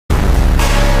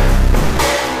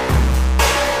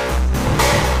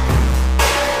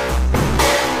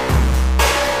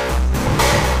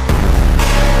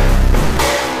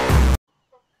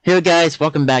Hey guys,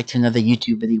 welcome back to another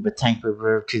YouTube video with Tank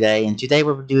River today. And today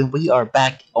what we're doing, we are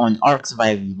back on ARK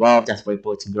Survival Evolved. That's right,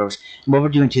 boys and girls. And what we're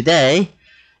doing today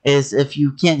is, if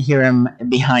you can't hear him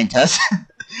behind us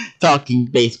talking,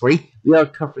 basically, we are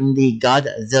covering the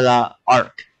Godzilla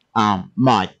ARK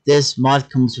mod. This mod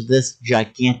comes with this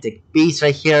gigantic beast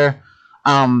right here.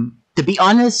 To be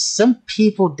honest, some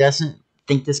people doesn't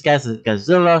think this guy's a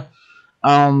Godzilla.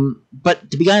 But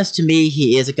to be honest, to me,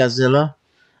 he is a Godzilla.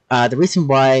 The reason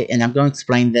why, and I'm going to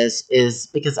explain this, is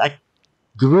because I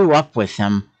grew up with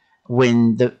him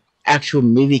when the actual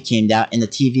movie came out and the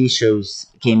TV shows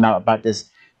came out about this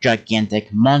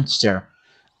gigantic monster.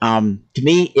 To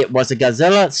me, it was a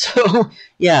Godzilla, so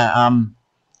yeah.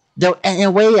 Though in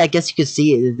a way, I guess you could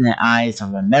see it in the eyes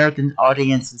of an American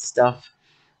audience and stuff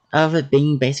of it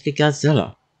being basically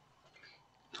Godzilla.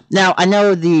 Now, I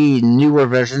know the newer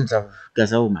versions of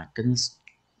Godzilla. Oh my goodness.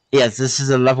 Yes, this is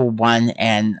a level 1,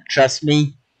 and trust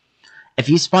me, if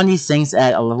you spawn these things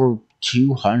at a level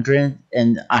 200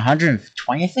 and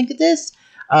 120, I think it is,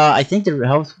 I think the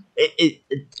health,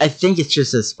 I think it's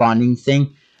just a spawning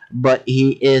thing, but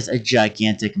he is a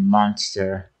gigantic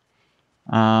monster.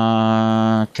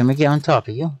 Can we get on top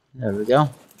of you? There we go.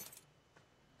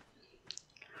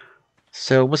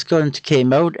 So let's go into K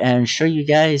mode and show you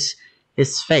guys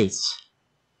his face.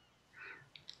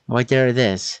 Right there it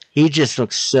is. He just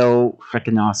looks so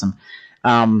freaking awesome.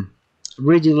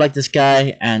 Really do like this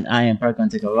guy, and I am probably going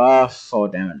to take a lot of fall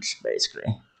damage,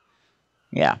 basically.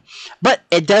 Yeah. But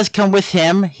it does come with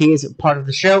him. He is part of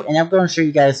the show, and I'm going to show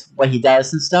you guys what he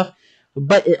does and stuff.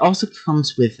 But it also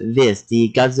comes with this,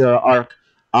 the Godzilla ARK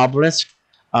Obelisk.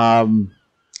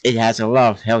 It has a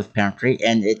lot of health, apparently,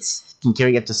 and it can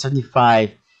carry up to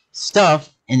 75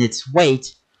 stuff in its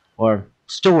weight, or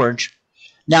storage.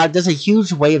 Now, there's a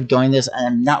huge way of doing this, and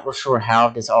I'm not real sure how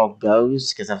this all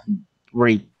goes, because I've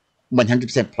already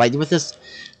 100% played with this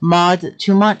mod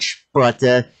too much, but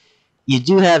you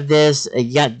do have this,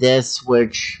 you got this,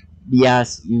 which,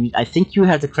 yes, I think you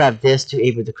have to craft this to be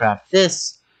able to craft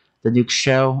this, the nuke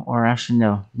shell, or actually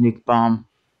no, nuke bomb.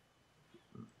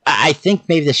 I think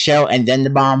maybe the shell and then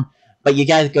the bomb, but you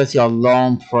guys go through a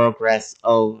long progress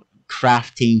of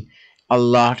crafting a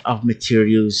lot of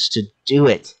materials to do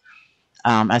it.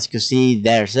 As you can see,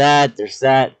 there's that,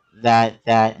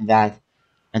 and that,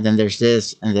 and then there's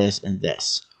this, and this, and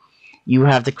this. You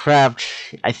have to craft,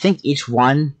 I think, each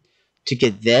one to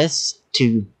get this,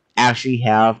 to actually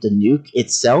have the nuke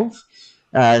itself.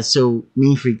 So,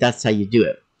 mean free, that's how you do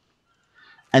it.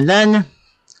 And then,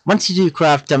 once you do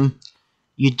craft them,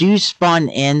 you do spawn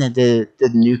in the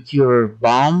nuclear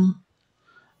bomb,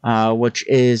 which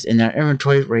is in our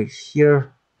inventory right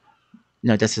here.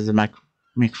 No, this is a micro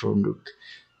nuke.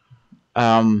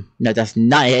 No, that's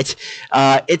not it.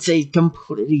 It's a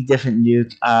completely different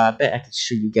nuke. I bet I could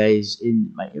show you guys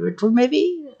in my inventory,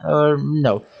 maybe? Or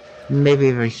no. Maybe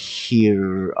over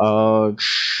here. Holy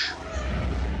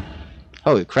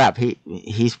crap,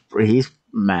 he's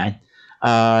mad.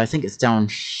 I think it's down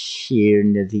here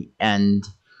near the end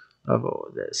of all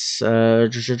this.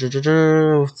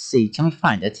 Let's see, can we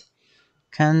find it?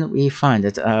 Can we find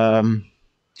it?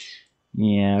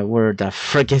 Yeah, where the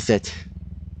frick is it?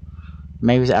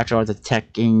 Maybe it's after all the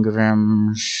tech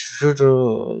engrams.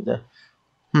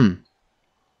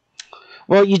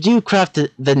 Well, you do craft the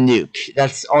nuke.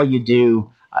 That's all you do.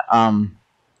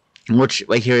 Which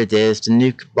right here it is, the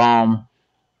nuke bomb.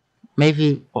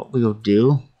 Maybe what we'll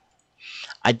do.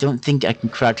 I don't think I can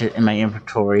craft it in my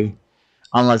inventory,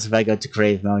 unless if I go to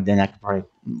creative mode, then I can probably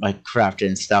like craft it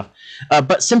and stuff.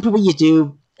 But simply what you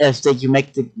do is that you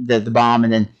make the bomb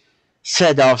and then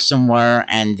set it off somewhere,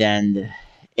 and then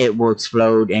it will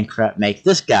explode and make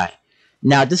this guy.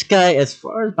 Now, this guy, as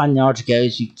far as my knowledge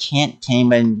goes, you can't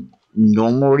tame him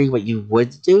normally what you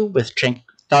would do with trank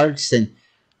darts and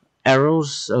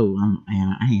arrows. Oh,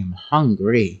 I am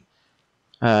hungry.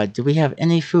 Do we have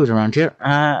any food around here?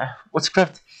 What's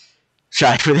craft?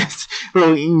 Try for this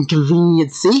little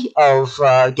inconveniency of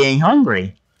getting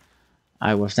hungry.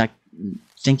 I was not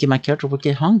thinking my character would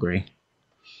get hungry.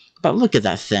 But look at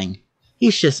that thing.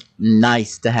 He's just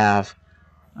nice to have.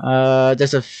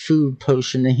 There's a food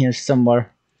potion in here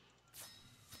somewhere.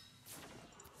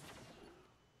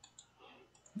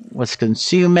 Let's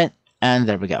consume it, and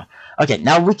there we go. Okay,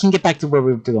 now we can get back to where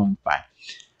we were going by.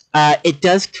 It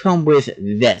does come with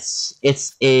this.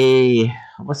 It's a,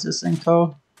 what's this thing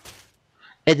called?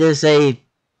 It is a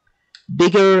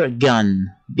biggie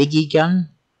gun.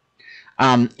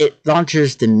 It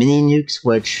launches the mini nukes,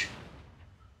 which,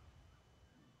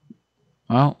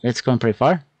 well, it's going pretty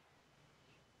far.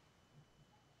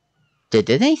 Did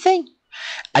it anything?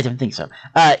 I don't think so.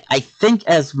 I think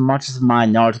as much as my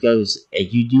knowledge goes,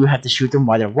 you do have to shoot them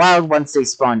while they're wild once they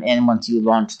spawn in, once you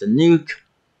launch the nuke.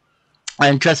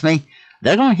 And trust me,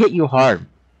 they're gonna hit you hard.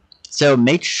 So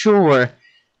make sure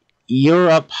you're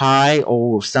up high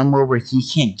or somewhere where he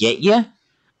can't get you,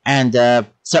 and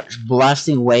start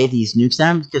blasting away these nukes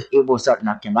at him, because it will start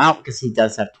knocking him out, because he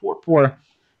does have torpor.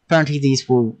 Apparently these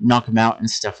will knock him out and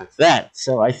stuff like that.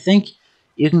 So I think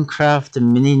you can craft the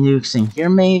mini nukes in here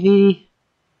maybe.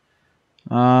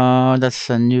 That's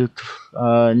a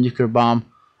nuclear bomb.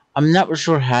 I'm not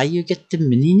sure how you get the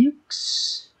mini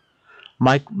nukes.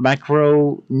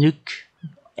 Micro nuke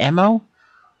ammo.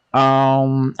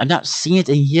 I'm not seeing it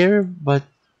in here, but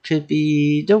could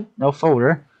be no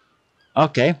folder.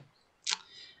 Okay.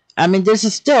 I mean,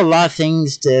 there's still a lot of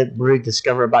things to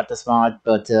rediscover about this mod,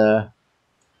 but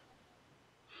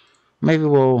maybe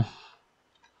we'll.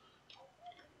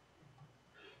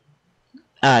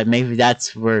 Maybe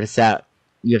that's where it's at.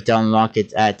 You have to unlock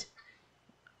it at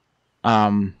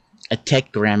a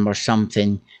techgram or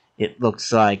something. It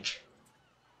looks like.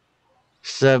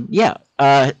 So yeah,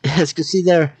 as you can see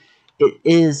there,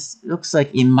 looks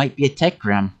like it might be a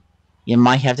techgram. You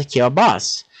might have to kill a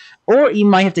boss, or you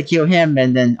might have to kill him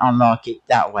and then unlock it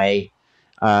that way.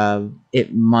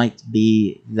 It might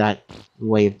be that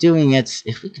way of doing it.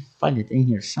 If we can find it in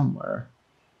here somewhere,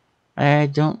 I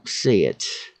don't see it.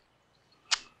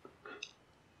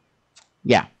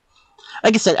 Yeah,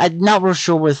 like I said, I'm not real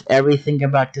sure with everything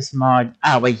about this mod.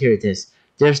 Ah, wait, here it is.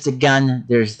 There's the gun.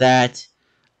 There's that.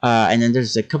 And then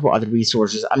there's a couple other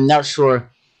resources. I'm not sure.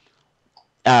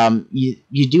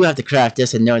 You do have to craft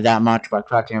this and know that much about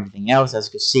crafting everything else. As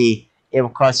you can see, it will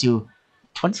cost you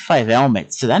 25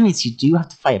 elements. So that means you do have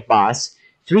to fight a boss,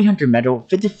 300 metal,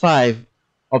 55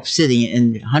 obsidian,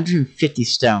 and 150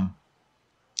 stone.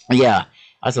 Yeah,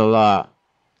 that's a lot.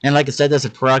 And like I said, there's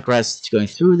a progress to going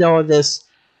through all of this.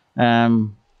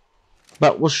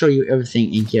 But we'll show you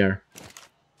everything in here.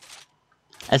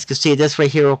 As you can see, this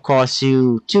right here will cost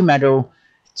you 2 metal,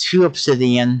 2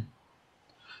 obsidian.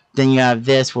 Then you have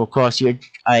this will cost you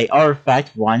a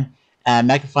artifact 1, a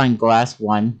magnifying glass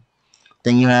 1.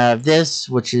 Then you have this,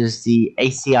 which is the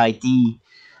ACID,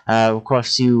 will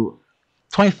cost you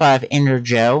 25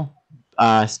 energel,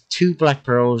 2 black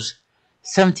pearls,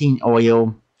 17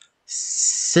 oil,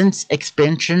 sense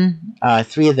expansion,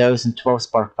 3 of those, and 12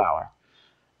 spark power.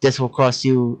 This will cost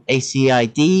you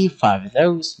ACID, 5 of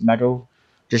those, metal,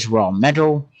 just raw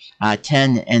metal,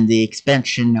 10, and the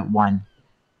expansion 1.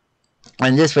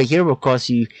 And this right here will cost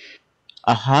you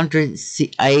 100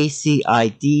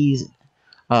 ACIDs,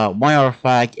 1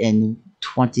 artifact, and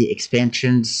 20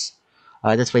 expansions.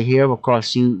 This right here will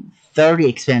cost you 30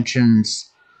 expansions,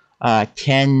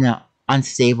 10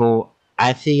 unstable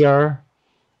Aether,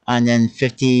 and then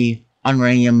 50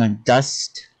 unranium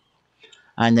dust.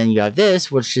 And then you have this,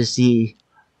 which is the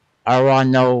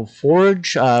Arano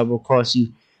Forge, will cost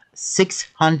you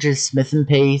 600 smithing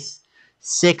paste,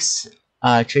 6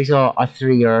 tracer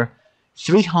Aether,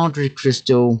 300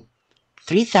 crystal,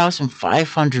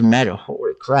 3,500 metal,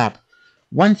 holy crap,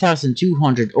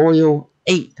 1,200 oil,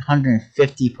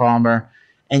 850 polymer,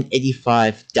 and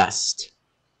 85 dust.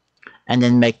 And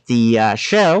then make the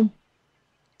shell,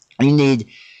 you need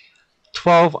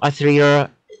 12 Aether,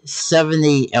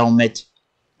 70 element,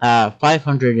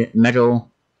 500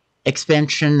 metal,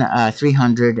 expansion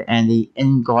 300, and the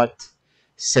ingot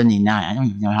 79. I don't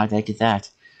even know how to get that.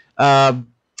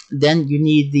 Then you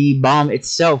need the bomb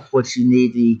itself, which you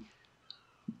need the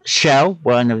shell,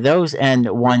 1 of those, and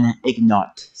 1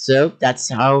 ignite. So that's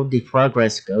how the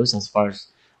progress goes as far as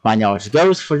my knowledge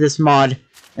goes for this mod.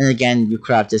 And again, you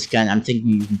craft this gun. I'm thinking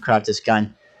you can craft this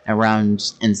gun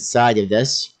around inside of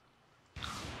this.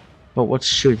 But let's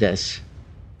shoot this.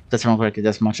 Doesn't look like it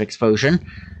does much explosion.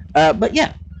 But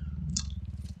yeah.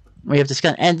 We have this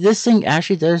gun. And this thing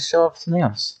actually does show up something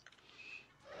else.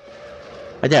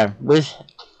 Right there.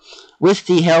 With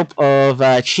the help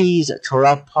of Cheese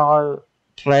Torapa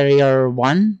Player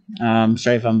 1.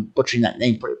 Sorry if I'm butchering that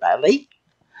name pretty badly.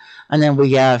 And then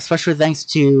we have special thanks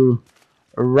to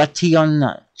Ration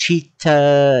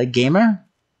Cheetah Gamer.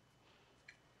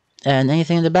 And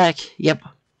anything in the back? Yep.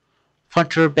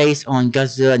 Frontier based on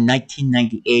Godzilla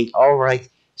 1998. Alright.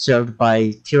 Served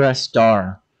by Tira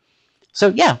Star. So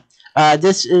yeah.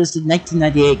 This is the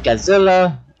 1998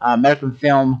 Godzilla American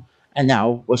film. And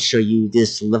now we'll show you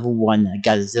this level 1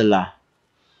 Godzilla.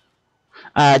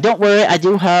 Don't worry, I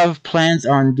do have plans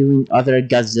on doing other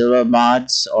Godzilla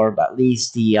mods, or at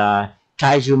least the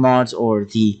Kaiju mods or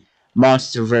the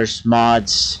Monsterverse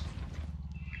mods.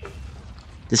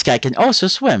 This guy can also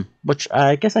swim, which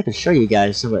I guess I could show you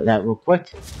guys that real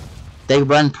quick. They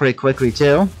run pretty quickly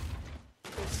too.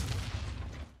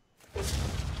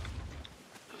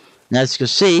 And as you can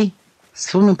see, he's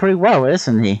swimming pretty well,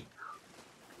 isn't he?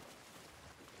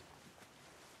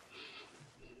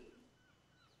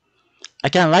 I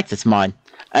kind of like this mod.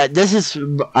 This is,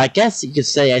 I guess you could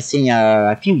say, I've seen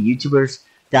a few YouTubers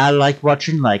that I like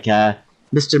watching, like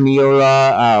Mr.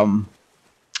 Miola,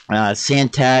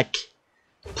 Santac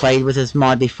played with this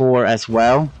mod before as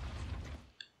well.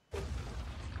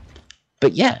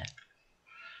 But yeah,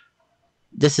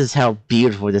 this is how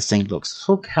beautiful this thing looks.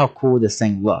 Look how cool this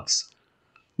thing looks.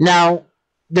 Now,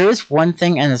 there is one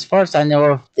thing, and as far as I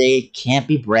know, if they can't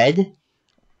be bred,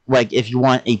 like if you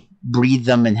want to breed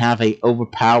them and have a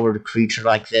overpowered creature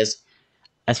like this,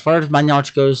 as far as my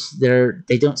knowledge goes,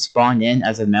 they don't spawn in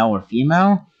as a male or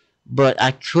female. But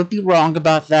I could be wrong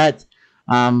about that.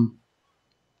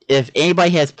 If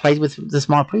anybody has played with this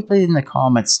mod, please put it in the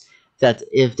comments that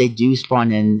if they do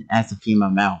spawn in as a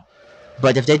female male.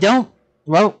 But if they don't,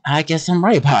 well, I guess I'm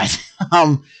right about it.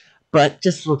 But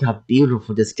just look how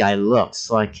beautiful this guy looks.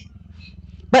 Like,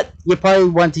 but you're probably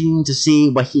wanting to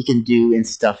see what he can do and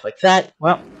stuff like that.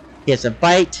 Well, he has a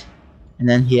bite, and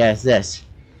then he has this.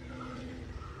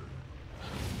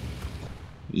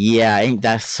 Yeah, ain't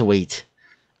that sweet?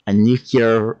 A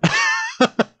nuclear.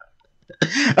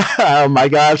 Oh my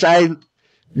gosh, I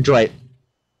enjoy it.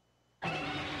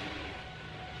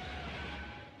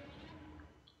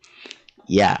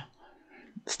 Yeah.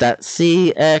 Stat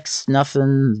C, X,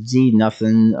 nothing, Z,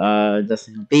 nothing,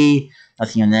 nothing B,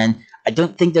 nothing on N. I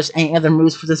don't think there's any other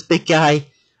moves for this big guy,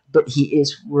 but he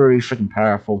is really freaking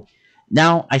powerful.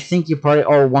 Now, I think you're probably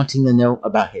all wanting to know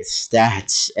about his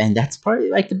stats, and that's probably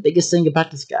like the biggest thing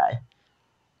about this guy.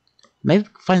 Maybe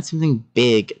find something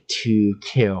big to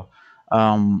kill.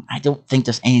 I don't think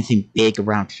there's anything big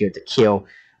around here to kill,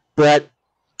 but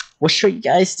we'll show you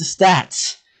guys the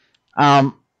stats.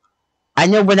 I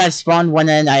know when I spawned one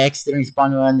in, I accidentally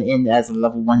spawned one in as a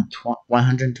level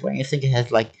 120. I think it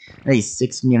has like maybe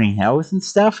 6 million health and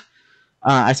stuff.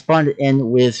 I spawned it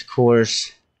in with, of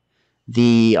course,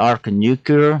 the ARK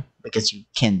nuclear, because you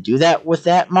can do that with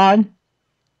that mod.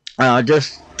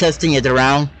 Just testing it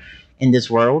around in this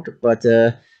world, but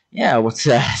yeah, let's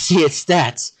see its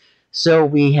stats. So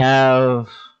we have,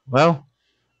 well,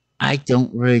 I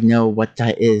don't really know what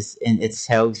that is in its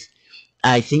health.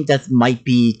 I think that might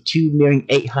be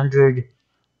 2,800,000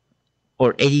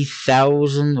 or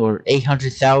 80,000 or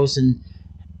 800,000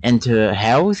 into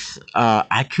health.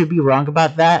 I could be wrong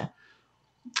about that.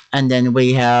 And then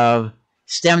we have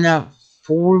stamina,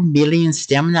 4 million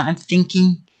stamina, I'm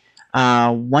thinking.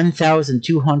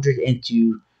 1,200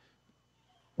 into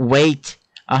weight,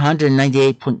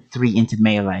 198.3 into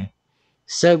melee.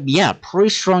 So yeah, pretty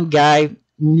strong guy.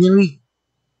 Nearly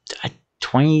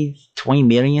 20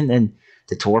 million in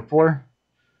the torpor.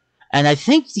 And I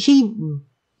think he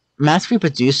mass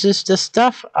reproduces this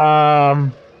stuff.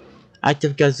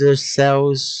 Active Godzilla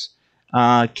cells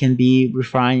can be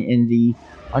refined in the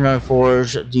Honor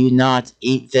Forge. Do not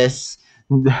eat this.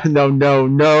 No, no,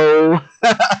 no.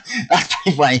 That's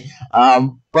pretty funny.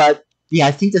 But yeah,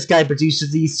 I think this guy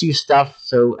produces these two stuff,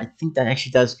 so I think that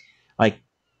actually does like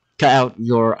cut out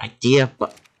your idea.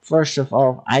 But first of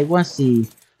all, I want to see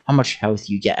how much health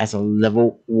you get as a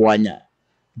level 1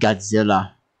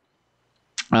 Godzilla.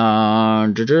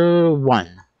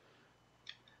 1.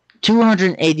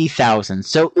 280,000.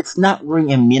 So it's not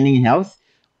really a million health.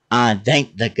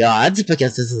 Thank the gods,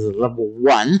 because this is a level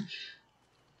 1.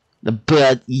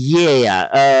 But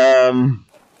yeah,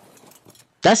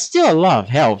 that's still a lot of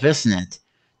health, isn't it?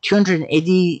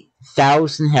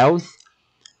 280,000 health,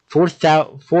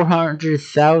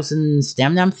 400,000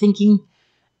 stamina, I'm thinking,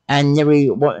 and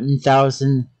nearly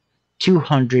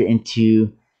 1,200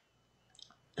 into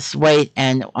weight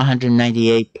and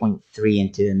 198.3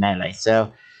 into melee.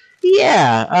 So,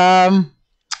 yeah,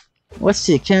 let's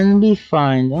see, can we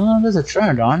find, oh, there's a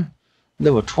trend on,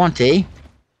 level 20.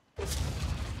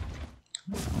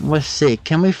 Let's see,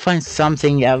 can we find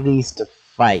something at least to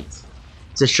fight?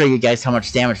 To show you guys how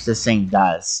much damage this thing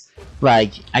does.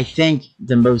 Like, I think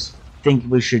the most thing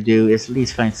we should do is at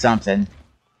least find something.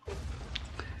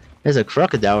 There's a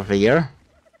crocodile over here.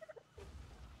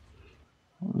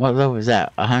 What level is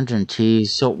that? 102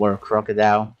 saltwater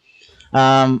crocodile.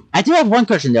 I do have one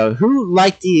question though. Who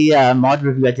liked the mod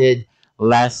review I did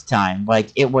last time? Like,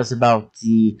 it was about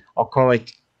the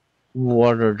aquatic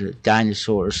water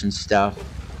dinosaurs and stuff.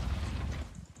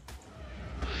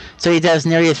 So he does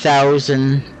nearly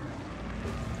 1,000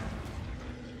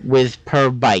 with per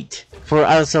bite for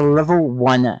us a level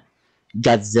 1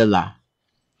 Godzilla.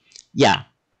 Yeah,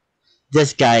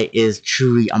 this guy is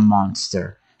truly a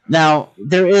monster. Now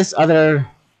there is other.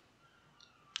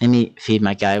 Let me feed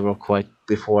my guy real quick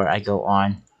before I go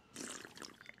on.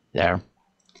 There.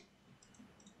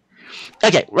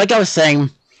 Okay, like I was saying,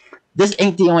 this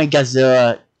ain't the only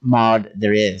Godzilla mod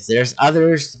there is. There's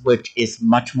others which is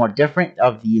much more different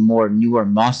of the more newer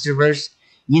MonsterVerse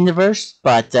universe.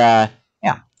 But yeah.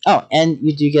 Oh, and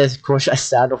you do get of course a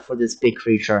saddle for this big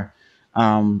creature.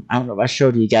 I don't know if I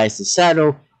showed you guys the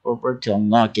saddle or where to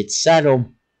unlock its saddle,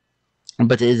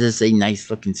 but it is a nice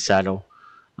looking saddle.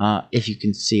 If you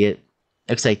can see it,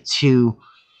 looks like two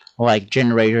like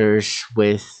generators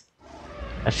with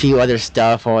a few other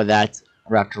stuff, all that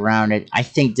wrapped around it. I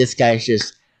think this guy is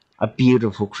just a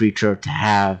beautiful creature to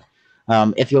have.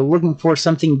 If you're looking for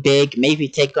something big, maybe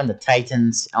take on the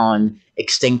Titans on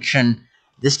Extinction.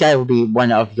 This guy will be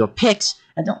one of your picks.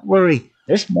 And don't worry,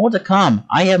 there's more to come.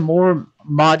 I have more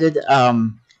modded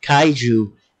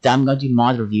kaiju that I'm going to do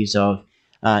mod reviews of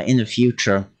in the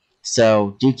future.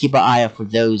 So do keep an eye out for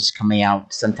those coming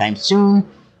out sometime soon.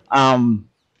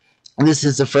 This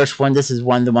is the first one. This is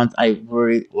one of the ones I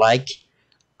really like.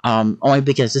 Only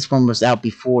because this one was out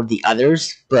before the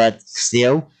others, but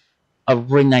still a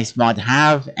really nice mod to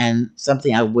have and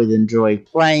something I would enjoy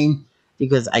playing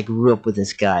because I grew up with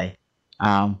this guy.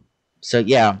 Um, so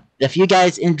yeah, if you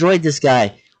guys enjoyed this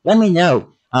guy, let me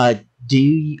know. Are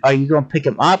you gonna pick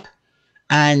him up?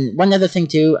 And one other thing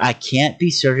too, I can't be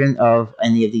certain of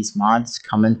any of these mods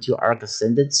coming to ARK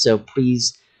Ascended, so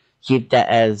please keep that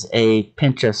as a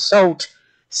pinch of salt.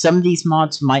 Some of these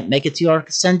mods might make it to ARK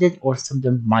Ascended, or some of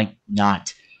them might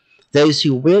not. Those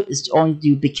who will is only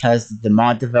due because the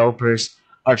mod developers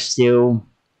are still,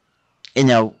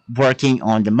 working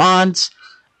on the mods,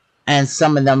 and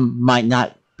some of them might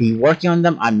not be working on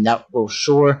them. I'm not real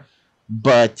sure,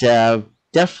 but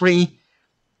definitely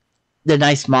they're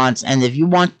nice mods. And if you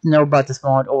want to know about this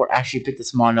mod or actually pick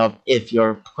this mod up if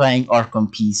you're playing ARK on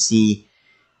PC,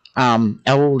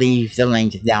 I will leave the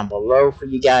link down below for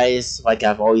you guys, like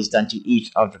I've always done to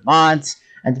each of the mods.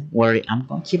 And don't worry, I'm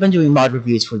going to keep on doing mod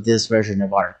reviews for this version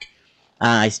of ARK.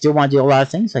 I still want to do a lot of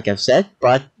things, like I've said,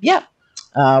 but yeah,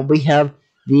 we have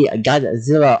the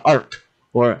Godzilla ARK,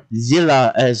 or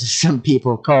Zilla as some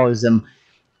people call him,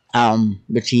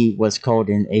 which he was called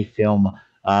in a film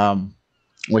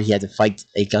where he had to fight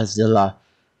a Godzilla.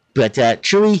 But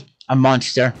truly a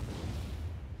monster.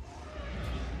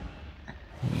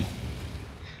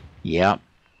 Yeah,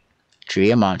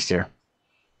 truly a monster.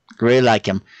 Really like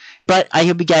him. But I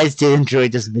hope you guys did enjoy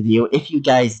this video. If you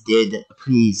guys did,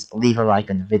 please leave a like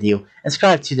on the video and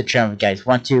subscribe to the channel if you guys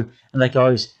want to. And like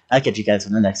always, I'll catch you guys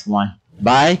on the next one.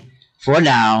 Bye for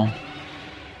now.